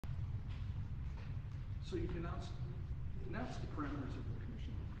So you've announced the parameters of the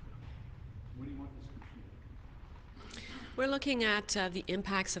commission will be done. What do you want this commission to look into? We're looking at the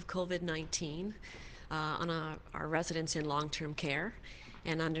impacts of COVID-19 on our residents in long-term care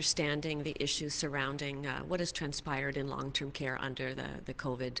and understanding the issues surrounding what has transpired in long-term care under the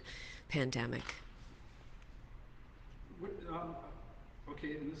COVID pandemic. What,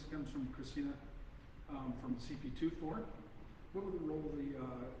 okay, and this comes from Christina from CP24. What would the role of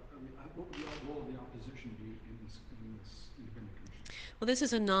the opposition be in this independent commission? Well, this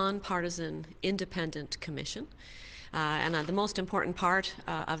is a nonpartisan independent commission. And the most important part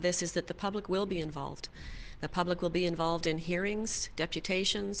of this is that the public will be involved. The public will be involved in hearings,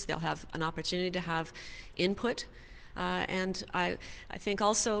 deputations. They'll have an opportunity to have input. And I think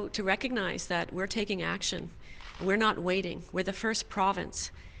also to recognize that we're taking action. We're not waiting. We're the first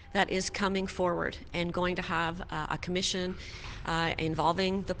province that is coming forward and going to have a commission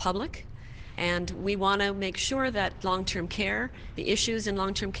involving the public. And we want to make sure that long-term care, the issues in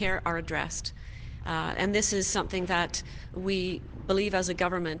long-term care are addressed. And this is something that we believe as a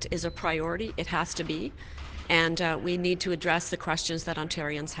government is a priority. It has to be. And we need to address the questions that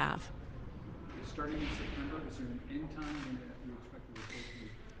Ontarians have. Starting in September, is there an end time when you expect the report to be?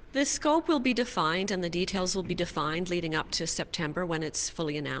 The scope will be defined and the details will be defined leading up to September when it's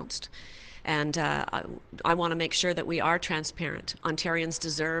fully announced. And I want to make sure that we are transparent. Ontarians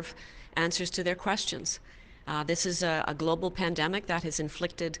deserve answers to their questions. This is a global pandemic that has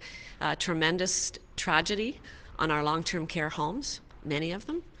inflicted tremendous tragedy on our long-term care homes, many of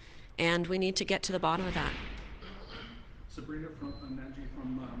them, and we need to get to the bottom of that. Sabrina Nanji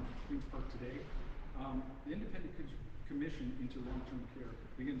from Queen's Park today. The independent commission into long-term care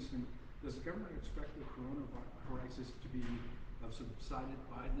begins soon. Does the government expect the coronavirus crisis to be subsided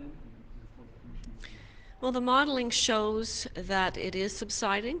by then, and therefore the commission will be? Well, the modeling shows that it is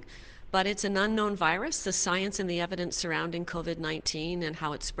subsiding, but it's an unknown virus. The science and the evidence surrounding COVID-19 and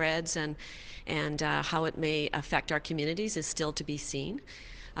how it spreads and how it may affect our communities is still to be seen.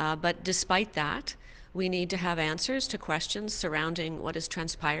 But despite that, we need to have answers to questions surrounding what has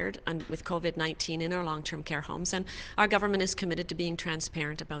transpired with COVID-19 in our long-term care homes, and our government is committed to being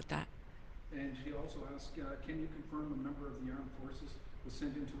transparent about that. And she also asked, can you confirm a member of the armed forces was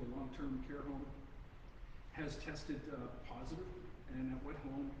sent into a long-term care home, has tested positive, and at what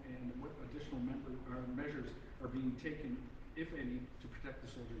home, and what additional measures are being taken, if any, to protect the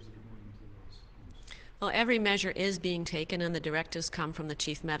soldiers that are going into those homes? Well, every measure is being taken, and the directives come from the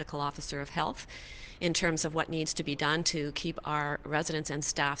Chief Medical Officer of Health in terms of what needs to be done to keep our residents and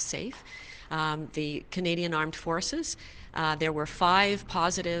staff safe. The Canadian Armed Forces, there were 5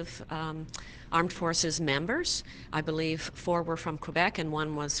 positive Armed Forces members. I believe 4 were from Quebec and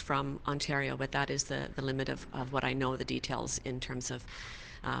 1 was from Ontario, but that is the limit of what I know the details in terms of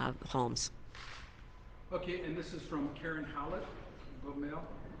homes. Okay, and this is from Karen Howlett, Globe Mail.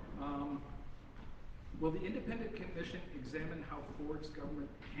 Will the independent commission examine how Ford's government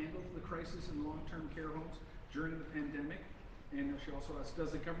handled the crisis in long-term care homes during the pandemic? And she also asks,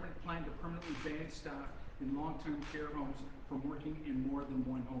 does the government plan to permanently ban staff in long-term care homes from working in more than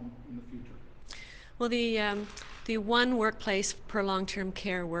one home in the future? Well, the one workplace per long-term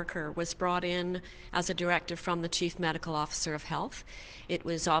care worker was brought in as a directive from the Chief Medical Officer of Health. It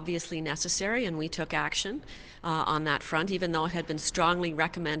was obviously necessary, and we took action on that front, even though it had been strongly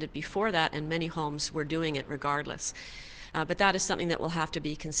recommended before that, and many homes were doing it regardless. But that is something that will have to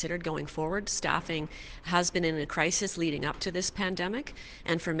be considered going forward. Staffing has been in a crisis leading up to this pandemic,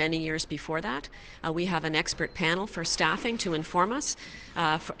 and for many years before that. We have an expert panel for staffing to inform us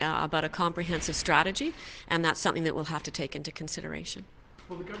about a comprehensive strategy, and that's something that we'll have to take into consideration.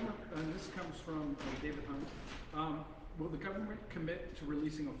 Will the government, and this comes from David Hunt, will the government commit to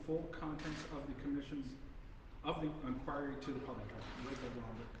releasing a full contents of the inquiry to the public? I read that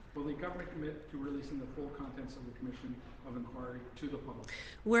wrong, but will the government commit to releasing the full contents of the commission of inquiry to the public?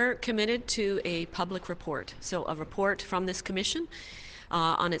 We're committed to a public report. So a report from this commission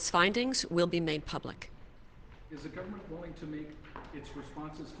on its findings will be made public. Is the government willing to make its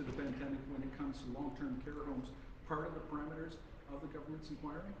responses to the pandemic when it comes to long-term care homes part of the parameters of the government's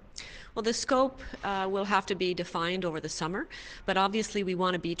inquiry? Well, the scope will have to be defined over the summer, but obviously we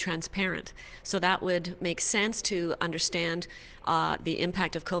want to be transparent. So that would make sense to understand the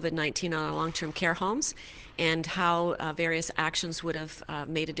impact of COVID-19 on our long-term care homes and how various actions would have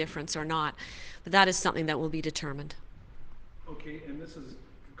made a difference or not. But that is something that will be determined. Okay, and this is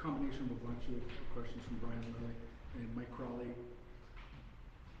a combination of a bunch of questions from Brian Lilly and Mike Crawley.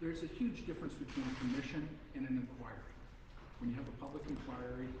 There's a huge difference between a commission and an inquiry. When you have a public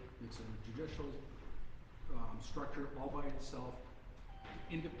inquiry, it's a judicial structure all by itself.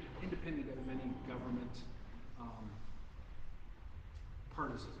 independent of any government um,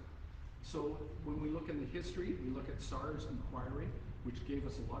 partisan. So when we look in the history, we look at SARS inquiry, which gave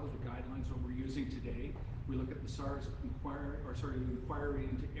us a lot of the guidelines that we're using today. We look at the SARS inquiry, the inquiry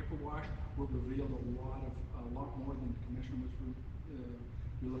into Ipperwash, where it revealed a lot more than the commission was.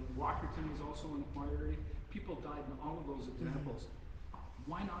 We look at Walkerton is also an inquiry. People died in all of those examples.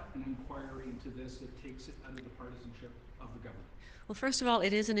 Why not an inquiry into this that takes it out of the partisanship of the government? Well, first of all,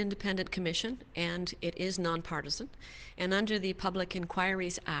 it is an independent commission and it is nonpartisan. And under the Public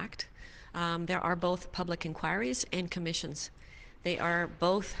Inquiries Act, there are both public inquiries and commissions. They are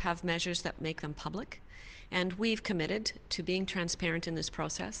both have measures that make them public. And we've committed to being transparent in this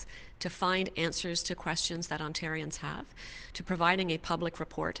process, to find answers to questions that Ontarians have, to providing a public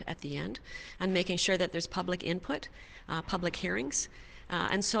report at the end, and making sure that there's public input, public hearings.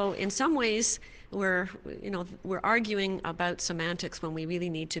 And so in some ways, we're arguing about semantics when we really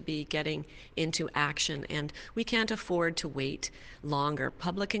need to be getting into action, and we can't afford to wait longer.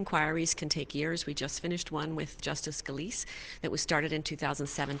 Public inquiries can take years. We just finished one with Justice Scalise that was started in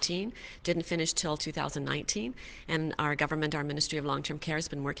 2017, didn't finish till 2019, and our government, our Ministry of Long-Term Care, has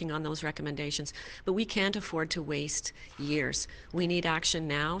been working on those recommendations, but we can't afford to waste years. We need action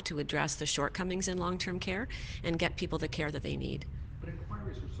now to address the shortcomings in long-term care and get people the care that they need. But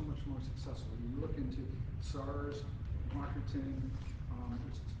inquiries are so much more successful. You look into SARS, Walkerton,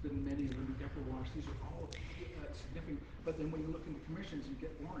 there's been many of them, Epperwash, these are all significant. But then when you look into commissions, you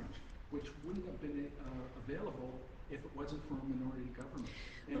get Orange, which wouldn't have been available if it wasn't for a minority government.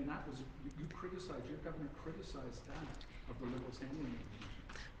 And that was, your governor criticized that of the Liberals handling the commission.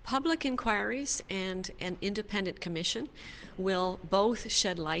 Public inquiries and an independent commission will both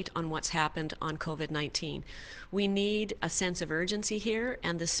shed light on what's happened on COVID-19. We need a sense of urgency here,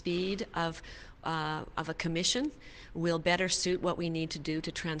 and the speed of a commission will better suit what we need to do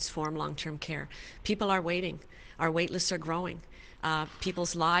to transform long-term care. People are waiting. Our wait lists are growing.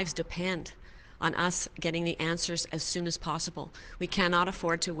 People's lives depend on us getting the answers as soon as possible. We cannot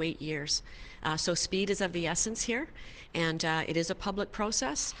afford to wait years. So speed is of the essence here, and it is a public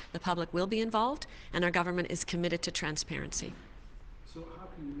process. The public will be involved, and our government is committed to transparency. So how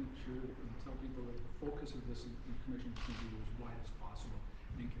can you make sure and tell people that the focus of this commission is going to be as wide as possible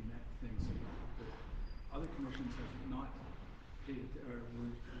and connect things that other commissions have not paid, or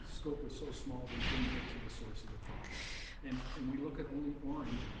the scope was so small they didn't get to the source of the problem. And we look at only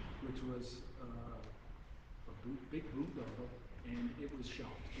Orange, which was a big boondoggle, and it was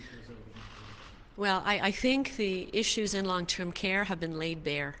shelved because of the. Well, I think the issues in long-term care have been laid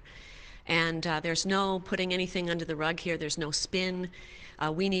bare. And there's no putting anything under the rug here. There's no spin.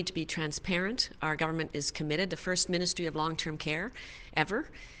 We need to be transparent. Our government is committed, the first Ministry of Long-Term Care ever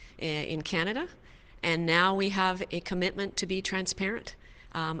in Canada. And now we have a commitment to be transparent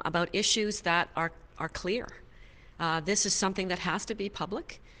about issues that are clear. This is something that has to be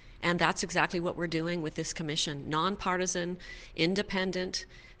public. And that's exactly what we're doing with this commission. Nonpartisan, independent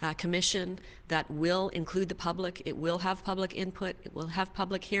commission that will include the public. It will have public input. It will have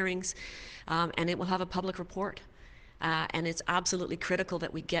public hearings. And it will have a public report. And it's absolutely critical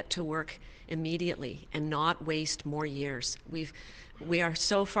that we get to work immediately and not waste more years. We are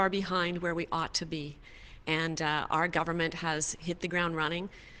so far behind where we ought to be. And our government has hit the ground running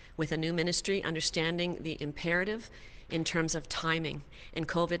with a new ministry, understanding the imperative in terms of timing, and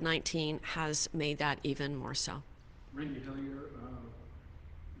COVID-19 has made that even more so. Randy Hillier,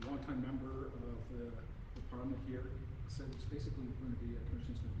 longtime member of the Parliament here, said it's basically going to be, a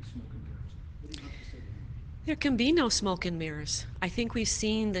commission's going to be smoke and mirrors. What do you have to say to him? There can be no smoke and mirrors. I think we've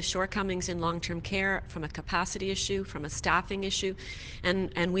seen the shortcomings in long-term care from a capacity issue, from a staffing issue,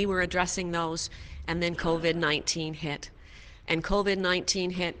 and we were addressing those, and then COVID-19 hit. And COVID-19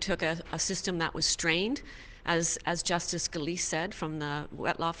 hit, took a system that was strained, as Justice Scalise said, from the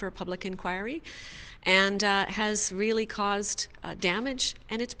Wettlaufer public inquiry, and has really caused damage,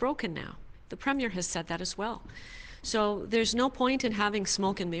 and it's broken now. The Premier has said that as well. So there's no point in having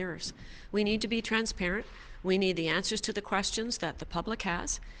smoke and mirrors. We need to be transparent. We need the answers to the questions that the public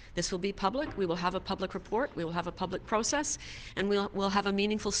has. This will be public. We will have a public report. We will have a public process, and we'll have a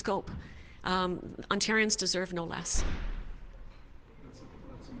meaningful scope. Ontarians deserve no less. That's the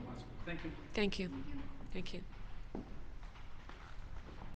last one. Thank you. Thank you. Thank you.